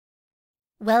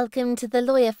Welcome to the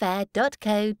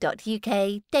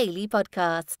LawyerFair.co.uk daily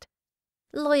podcast.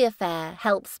 LawyerFair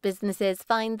helps businesses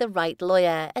find the right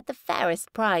lawyer at the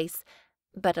fairest price.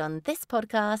 But on this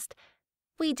podcast,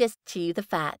 we just chew the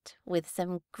fat with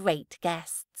some great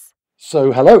guests.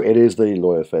 So, hello, it is the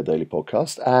LawyerFair Daily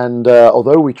Podcast, and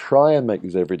although we try and make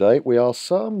these every day, we are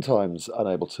sometimes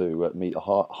unable to meet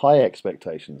high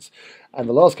expectations. And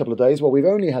the last couple of days, well, we've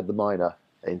only had the minor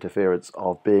interference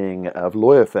of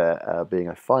LawyerFair being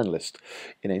a finalist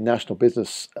in a national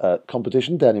business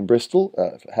competition down in Bristol.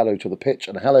 Hello to the pitch,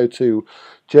 and hello to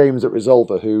James at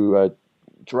Resolver, who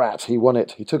drat, he won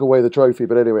it. He took away the trophy,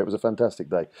 but anyway, it was a fantastic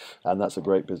day, and that's a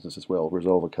great business as well,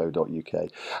 resolver.co.uk.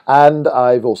 And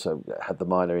I've also had the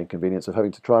minor inconvenience of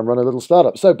having to try and run a little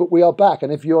startup. But we are back,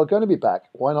 and if you are going to be back,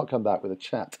 why not come back with a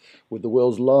chat with the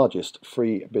world's largest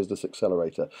free business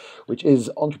accelerator, which is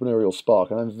Entrepreneurial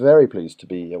Spark. And I'm very pleased to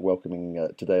be welcoming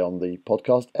today on the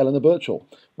podcast Elena Birchall.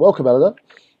 Welcome, Elena.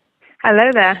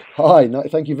 Hello there. Hi,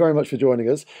 thank you very much for joining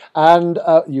us. And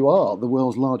you are the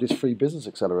world's largest free business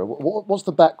accelerator. What's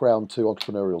the background to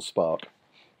Entrepreneurial Spark?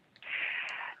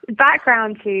 The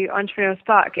background to Entrepreneurial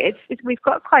Spark, we've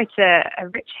got quite a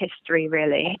rich history,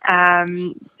 really.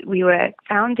 We were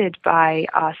founded by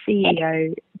our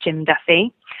CEO, Jim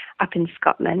Duffy, up in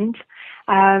Scotland.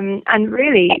 And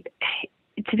really,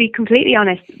 to be completely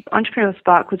honest, Entrepreneurial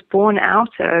Spark was born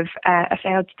out of a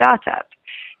failed startup.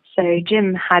 So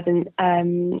Jim hadn't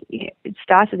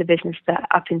started a business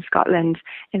up in Scotland,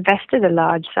 invested a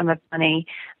large sum of money,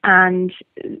 and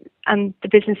the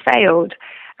business failed.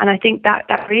 And I think that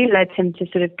really led him to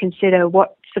sort of consider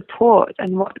what support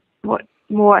and what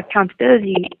more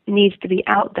accountability needs to be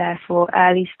out there for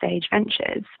early stage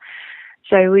ventures.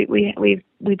 So he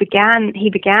began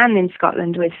in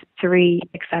Scotland with 3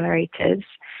 accelerators.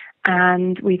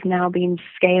 And we've now been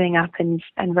scaling up and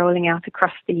rolling out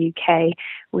across the UK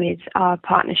with our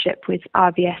partnership with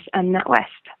RBS and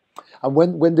NatWest. And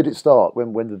when did it start?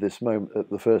 When did this moment,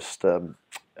 the first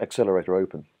accelerator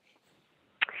open?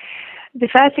 The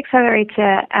first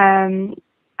accelerator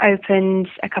opened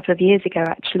a couple of years ago,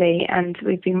 actually, and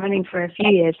we've been running for a few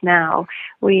years now.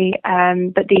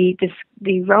 But the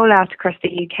rollout across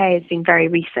the UK has been very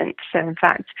recent. So, in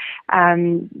fact,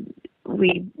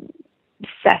 we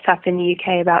set up in the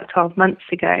UK about 12 months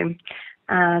ago,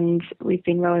 and we've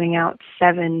been rolling out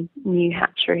 7 new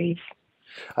hatcheries.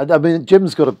 And I mean,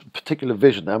 Jim's got a particular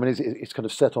vision. I mean, it's kind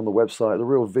of set on the website, the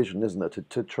real vision, isn't it,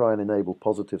 to try and enable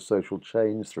positive social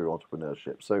change through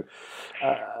entrepreneurship. So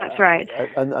that's right.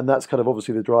 And that's kind of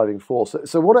obviously the driving force.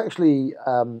 So how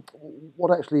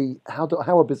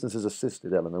are businesses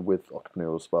assisted, Eleanor, with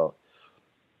Entrepreneurial Spark?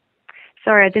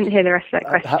 Sorry, I didn't hear the rest of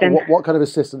that question. What kind of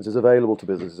assistance is available to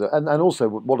businesses, and also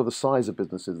what are the size of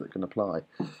businesses that can apply?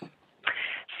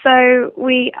 So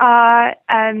we are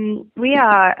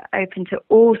open to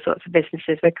all sorts of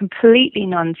businesses. We're completely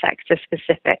non-sector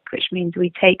specific, which means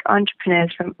we take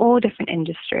entrepreneurs from all different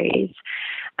industries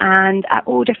and at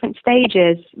all different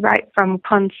stages, right from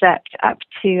concept up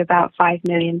to about £5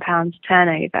 million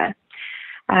turnover.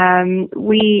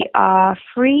 We are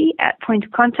free at point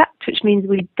of contact, which means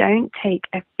we don't take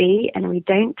a fee and we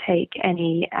don't take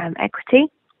any equity.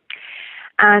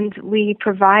 And we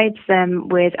provide them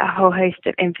with a whole host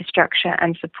of infrastructure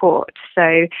and support.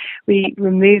 So we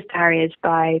remove barriers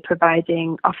by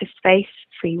providing office space,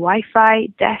 free Wi-Fi,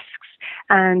 desks,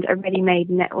 and a ready-made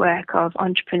network of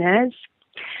entrepreneurs.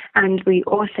 And we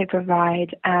also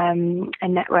provide a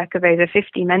network of over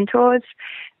 50 mentors.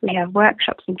 We have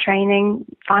workshops and training,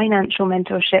 financial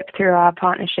mentorship through our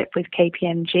partnership with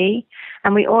KPMG.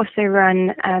 And we also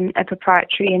run a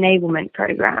proprietary enablement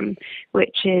program,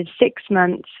 which is 6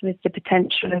 months with the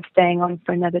potential of staying on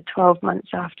for another 12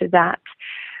 months after that,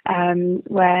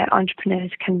 where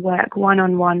entrepreneurs can work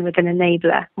one-on-one with an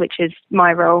enabler, which is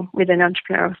my role within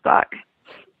Entrepreneurial Spark.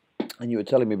 And you were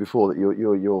telling me before that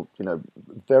you're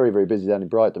very, very busy down in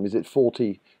Brighton. Is it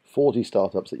 40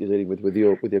 startups that you're dealing with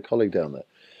your colleague down there?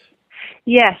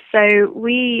 Yes, so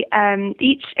we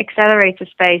each accelerator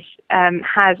space can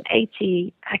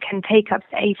take up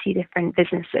to 80 different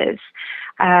businesses,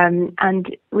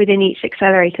 and within each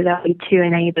accelerator there'll be 2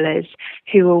 enablers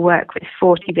who will work with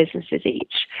 40 businesses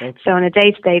each. Okay. So on a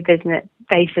day-to-day business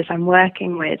basis, I'm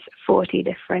working with 40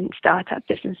 different startup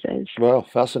businesses. Well,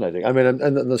 fascinating. I mean,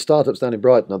 and the startups down in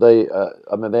Brighton, are they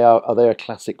a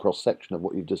classic cross section of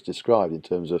what you've just described in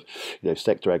terms of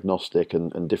sector agnostic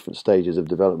and different stages of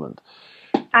development?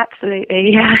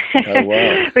 Absolutely, yeah. Oh,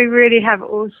 wow. We really have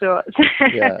all sorts.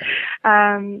 Yeah.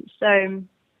 So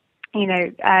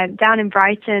Down in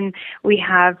Brighton, we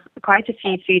have quite a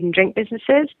few food and drink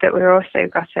businesses, but we've also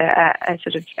got a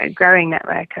sort of a growing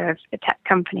network of tech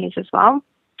companies as well.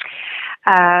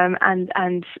 It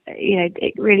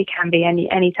really can be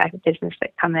any type of business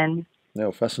that come in. No,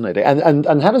 fascinating.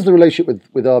 And how does the relationship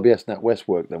with RBS NatWest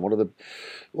work then? What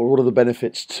are the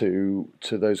benefits to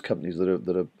those companies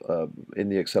that are in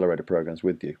the accelerator programs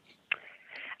with you?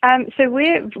 So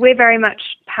we're very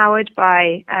much powered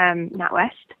by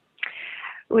NatWest,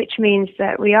 which means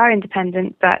that we are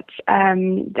independent, but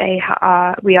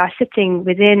we are sitting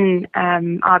within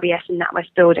RBS and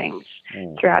NatWest buildings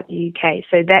throughout the UK.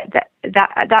 So that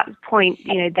at that point,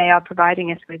 they are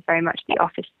providing us with very much the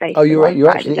office space. Oh, you're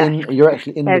actually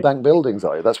in the bank buildings,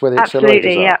 are you? That's where the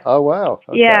accelerators are. Yeah. Oh, wow.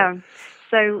 Okay. Yeah.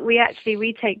 So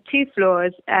we take 2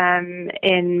 floors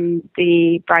in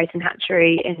the Brighton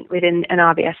Hatchery within an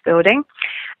RBS building,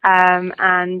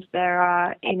 and there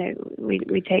are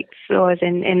we take floors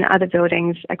in other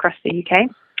buildings across the UK.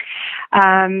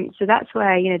 So that's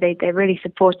where they're really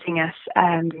supporting us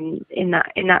in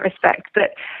that respect.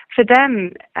 But for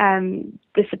them,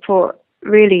 the support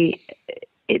really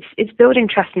it's building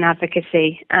trust and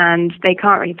advocacy, and they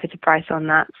can't really put a price on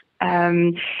that.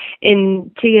 In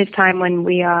 2 years' time, when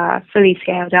we are fully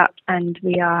scaled up and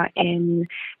we are in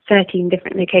 13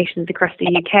 different locations across the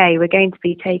UK, we're going to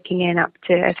be taking in up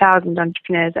to 1,000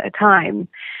 entrepreneurs at a time.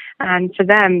 And for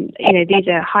them, these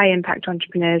are high-impact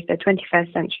entrepreneurs, they're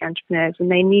 21st century entrepreneurs, and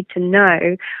they need to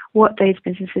know what those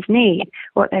businesses need,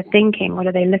 what they're thinking, what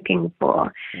are they looking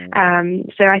for.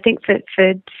 So I think that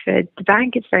for the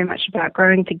bank, it's very much about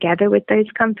growing together with those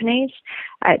companies.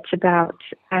 It's about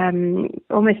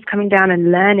almost coming down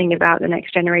and learning about the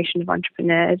next generation of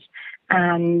entrepreneurs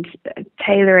and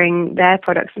tailoring their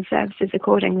products and services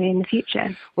accordingly in the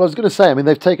future. Well, I was going to say, I mean,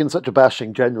 they've taken such a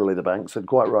bashing generally, the banks, and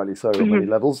quite rightly so on many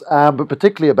levels, but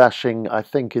particularly a bashing, I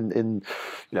think, in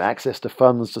access to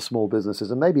funds to small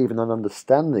businesses, and maybe even an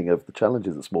understanding of the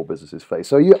challenges that small businesses face.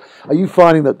 So are you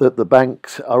finding that the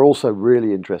banks are also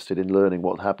really interested in learning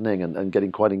what's happening and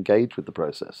getting quite engaged with the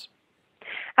process?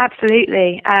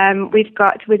 Absolutely. We've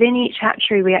got within each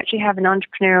hatchery, we actually have an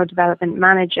entrepreneurial development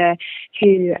manager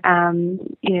who,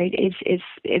 is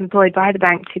employed by the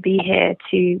bank to be here,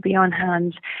 to be on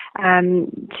hand,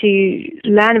 to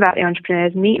learn about the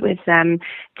entrepreneurs, meet with them,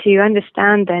 to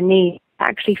understand their needs,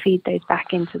 actually feed those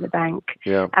back into the bank.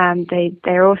 Yeah.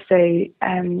 They're also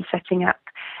setting up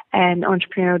an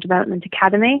entrepreneurial development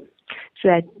academy.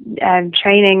 So they're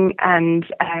training and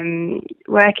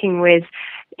working with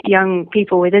young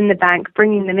people within the bank,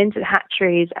 bringing them into the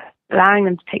hatcheries, allowing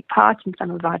them to take part in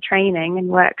some of our training and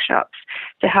workshops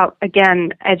to help,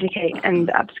 again, educate and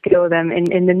upskill them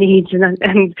in the needs and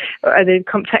the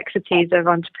complexities of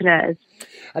entrepreneurs.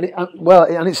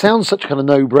 And it sounds such a kind of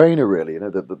no-brainer, really.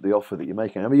 The offer that you're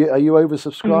making. I mean, are you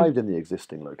oversubscribed in the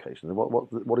existing locations?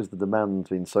 What is the demand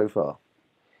been so far?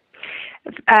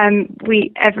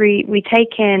 We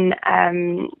take in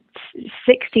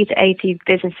 60 to 80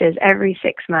 businesses every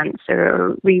 6 months.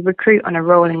 So we recruit on a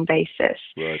rolling basis,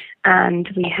 right. And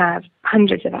we have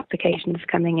hundreds of applications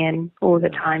coming in all the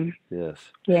time.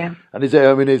 Yes. Yeah. And is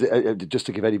it just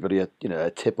to give anybody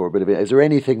a tip or a bit of it? Is there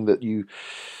anything that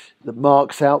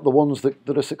marks out the ones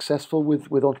that are successful with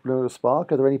Entrepreneurial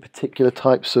Spark? Are there any particular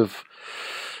types of,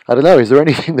 I don't know, is there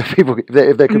anything that people,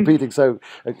 if they're competing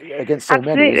against so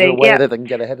many, is there a way that they can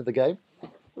get ahead of the game?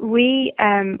 We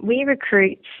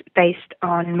recruit based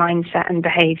on mindset and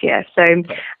behavior. So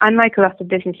unlike a lot of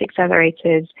business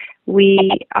accelerators,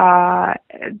 we are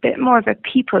a bit more of a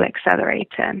people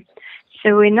accelerator.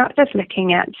 So we're not just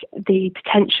looking at the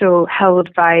potential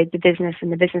held by the business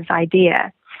and the business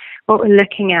idea. What we're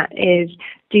looking at is,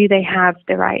 do they have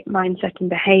the right mindset and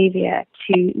behavior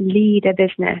to lead a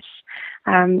business?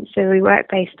 So we work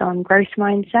based on growth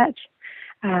mindset.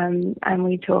 And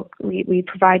we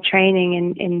provide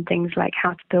training in things like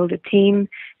how to build a team,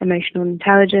 emotional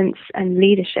intelligence, and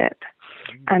leadership.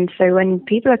 And so when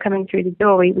people are coming through the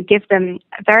door, we give them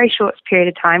a very short period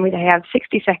of time where they have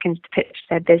 60 seconds to pitch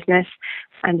their business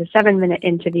and a 7-minute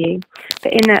interview.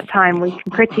 But in that time, we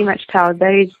can pretty much tell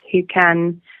those who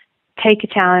can take a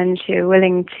challenge, who are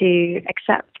willing to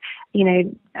accept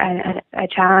a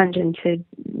challenge and to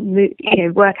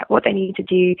work out what they need to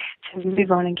do to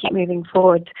move on and keep moving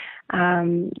forward.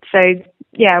 So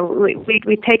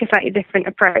we take a slightly different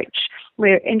approach.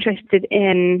 We're interested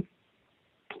in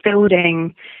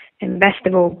building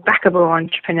investable, backable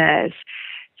entrepreneurs.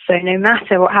 So no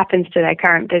matter what happens to their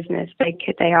current business,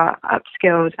 they are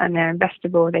upskilled and they're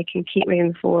investable. They can keep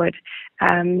moving forward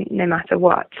no matter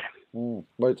what. Well,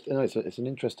 it's an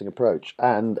interesting approach,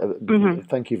 and Hmm.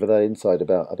 thank you for that insight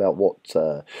about what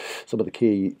some of the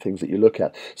key things that you look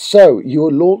at. So you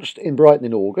were launched in Brighton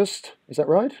in August, is that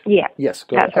right? Yeah, Yes,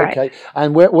 got it. that's right. Okay,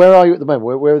 and where are you at the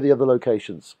moment? Where are the other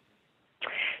locations?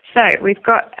 So we've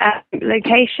got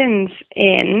locations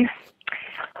in.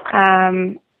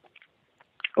 Um,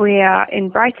 we are in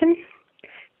Brighton,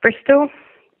 Bristol,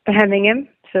 Birmingham,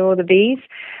 so all the B's,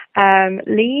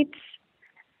 Leeds,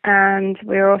 and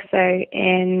we're also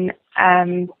in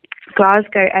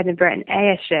Glasgow, Edinburgh, and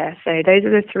Ayrshire. So those are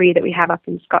the three that we have up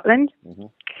in Scotland. Hmm.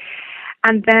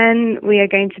 And then we are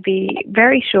going to be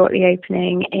very shortly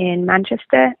opening in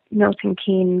Manchester, Milton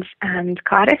Keynes, and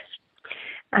Cardiff,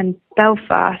 and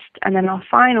Belfast. And then our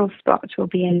final spot will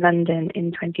be in London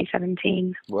in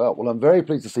 2017. Well, I'm very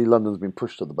pleased to see London's been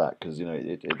pushed to the back because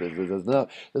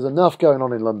there's enough going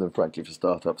on in London, frankly, for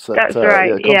startups. That's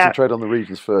right. Yeah. Concentrate on the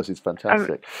regions first is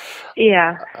fantastic.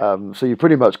 Yeah. So you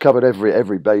pretty much covered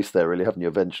every base there, really, haven't you?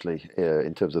 Eventually,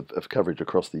 in terms of coverage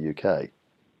across the UK.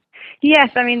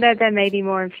 Yes, I mean, there may be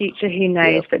more in future, who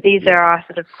knows, but these are our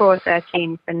sort of core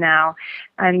 13 for now.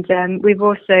 And we've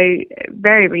also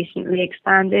very recently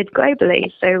expanded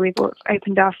globally. So we've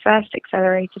opened our first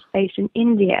accelerator space in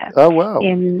India. Oh, wow.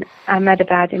 In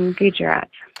Ahmedabad in Gujarat.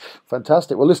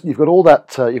 Fantastic. Well, listen, you've got all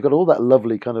that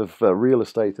lovely kind of real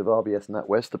estate of RBS and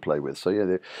NatWest to play with. So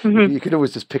yeah, you can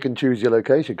always just pick and choose your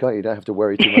location, can't you? You don't have to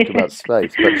worry too much about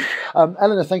space. But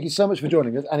Elena, thank you so much for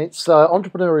joining us. And it's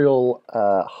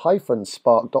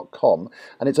entrepreneurial-spark.com,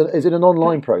 and is it an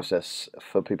online process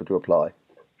for people to apply?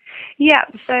 Yeah,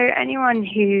 so anyone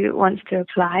who wants to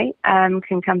apply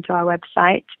can come to our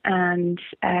website, and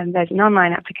there's an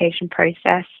online application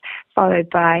process followed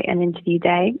by an interview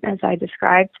day, as I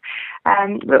described.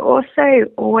 We're also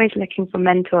always looking for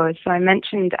mentors. So I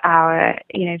mentioned our,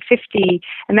 a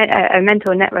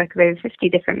mentor network of over 50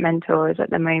 different mentors at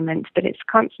the moment, but it's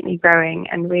constantly growing,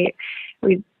 and we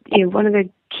one of the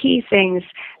key things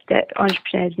that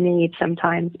entrepreneurs need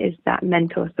sometimes is that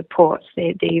mentor support.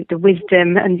 The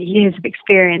wisdom and the years of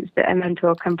experience that a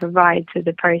mentor can provide to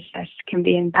the process can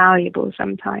be invaluable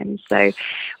sometimes. So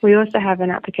we also have an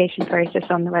application process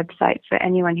on the website for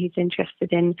anyone who's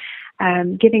interested in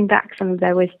giving back some of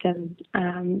their wisdom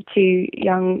to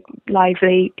young,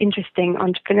 lively, interesting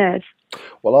entrepreneurs.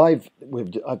 Well, I've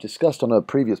discussed on a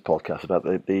previous podcast about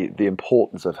the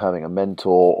importance of having a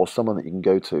mentor or someone that you can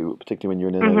go to, particularly when you're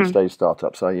in an early stage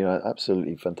startup. So,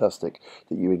 absolutely fantastic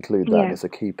that you include that. Yeah. It's a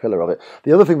key pillar of it.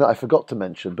 The other thing that I forgot to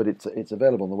mention, but it's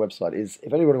available on the website, is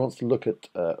if anybody wants to look at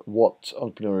what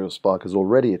Entrepreneurial Spark has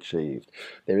already achieved,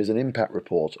 there is an impact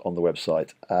report on the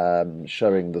website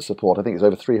showing the support. I think it's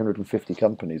over 350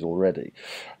 companies already,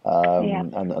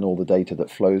 and all the data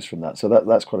that flows from that. So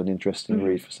that's quite an interesting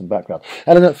read for some background.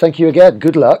 Elena, thank you again.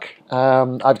 Good luck.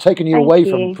 I've taken you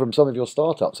away from some of your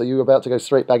startups. Are you about to go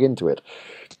straight back into it?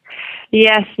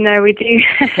 Yes, no, we do.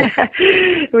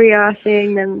 We are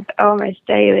seeing them almost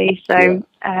daily. So,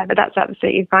 but that's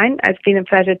absolutely fine. It's been a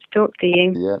pleasure to talk to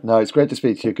you. Yeah, no, it's great to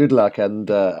speak to you. Good luck, and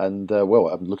well,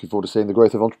 I'm looking forward to seeing the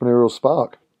growth of Entrepreneurial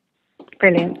Spark.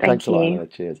 Brilliant. Thanks you. a lot, Elena.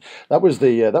 Cheers. That was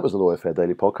the LawyerFair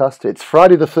Daily Podcast. It's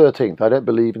Friday the 13th. I don't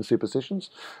believe in superstitions,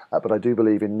 but I do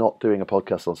believe in not doing a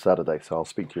podcast on Saturday. So I'll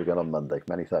speak to you again on Monday.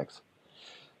 Many thanks.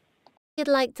 If you'd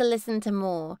like to listen to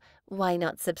more, why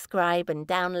not subscribe and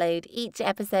download each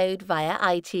episode via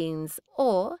iTunes,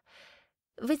 or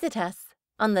visit us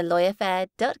on the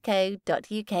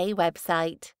lawyerfair.co.uk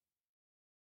website.